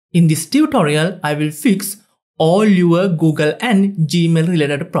In this tutorial, I will fix all your Google and Gmail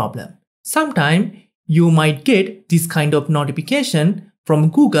related problem. Sometime you might get this kind of notification from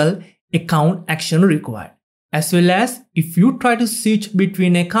Google account action required. As well as if you try to switch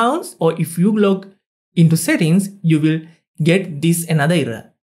between accounts or if you log into settings, you will get this another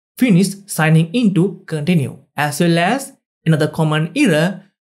error. Finish signing in to continue. As well as another common error,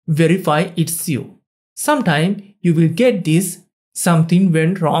 verify it's you. Sometime you will get this something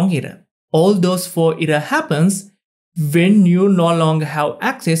went wrong error. All those 4 error happens when you no longer have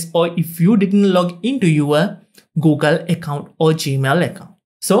access or if you didn't log into your Google account or Gmail account.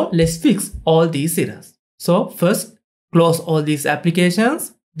 So let's fix all these errors. So first, close all these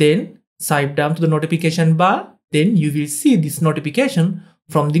applications, then swipe down to the notification bar, then you will see this notification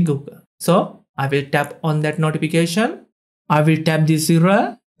from the Google. So I will tap on that notification. I will tap this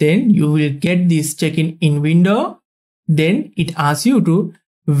error, then you will get this check-in window. Then it asks you to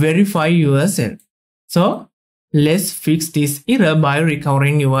verify yourself. So let's fix this error by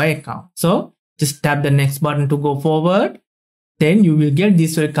recovering your account. So just tap the next button to go forward. Then you will get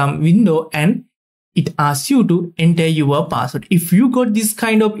this welcome window and it asks you to enter your password. If you got this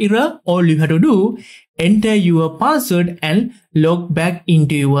kind of error, all you have to do, enter your password and log back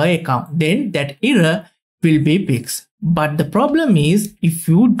into your account. Then that error will be fixed. But the problem is, if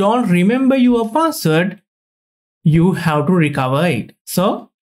you don't remember your password, you have to recover it. So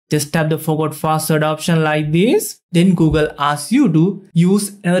just tap the forgot password option like this. Then Google asks you to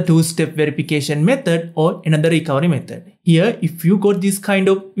use another 2-step verification method or another recovery method. Here, if you got this kind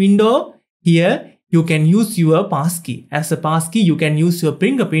of window, here you can use your passkey. As a passkey, you can use your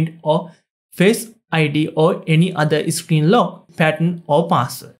fingerprint or face ID or any other screen lock pattern or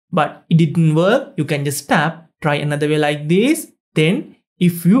password. But it didn't work. You can just tap, try another way like this. Then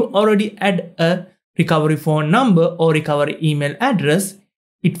if you already add a recovery phone number or recovery email address,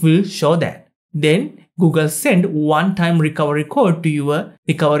 it will show that. Then Google send one-time recovery code to your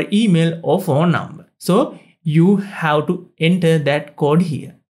recovery email or phone number. So you have to enter that code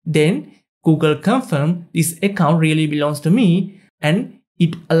here. Then Google confirm this account really belongs to me and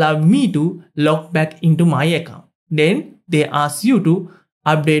it allowed me to log back into my account. Then they ask you to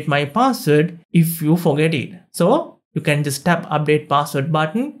update my password if you forget it. So you can just tap update password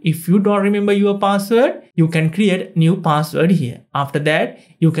button. If you don't remember your password, you can create new password here. After that,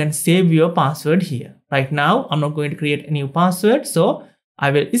 you can save your password here. Right now, I'm not going to create a new password, so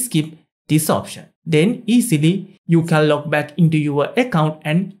I will skip this option. Then easily, you can log back into your account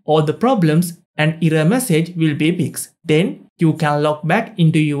and all the problems and error message will be fixed. Then you can log back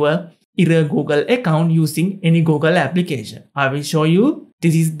into your error Google account using any Google application. I will show you.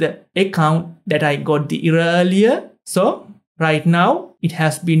 This is the account that I got the error earlier. So right now it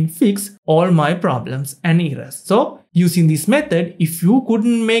has been fixed all my problems and errors. So using this method, if you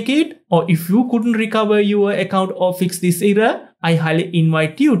couldn't make it or if you couldn't recover your account or fix this error, I highly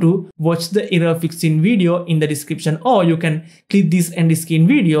invite you to watch the error fixing video in the description or you can click these end screen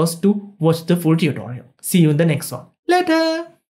videos to watch the full tutorial. See you in the next one. Later!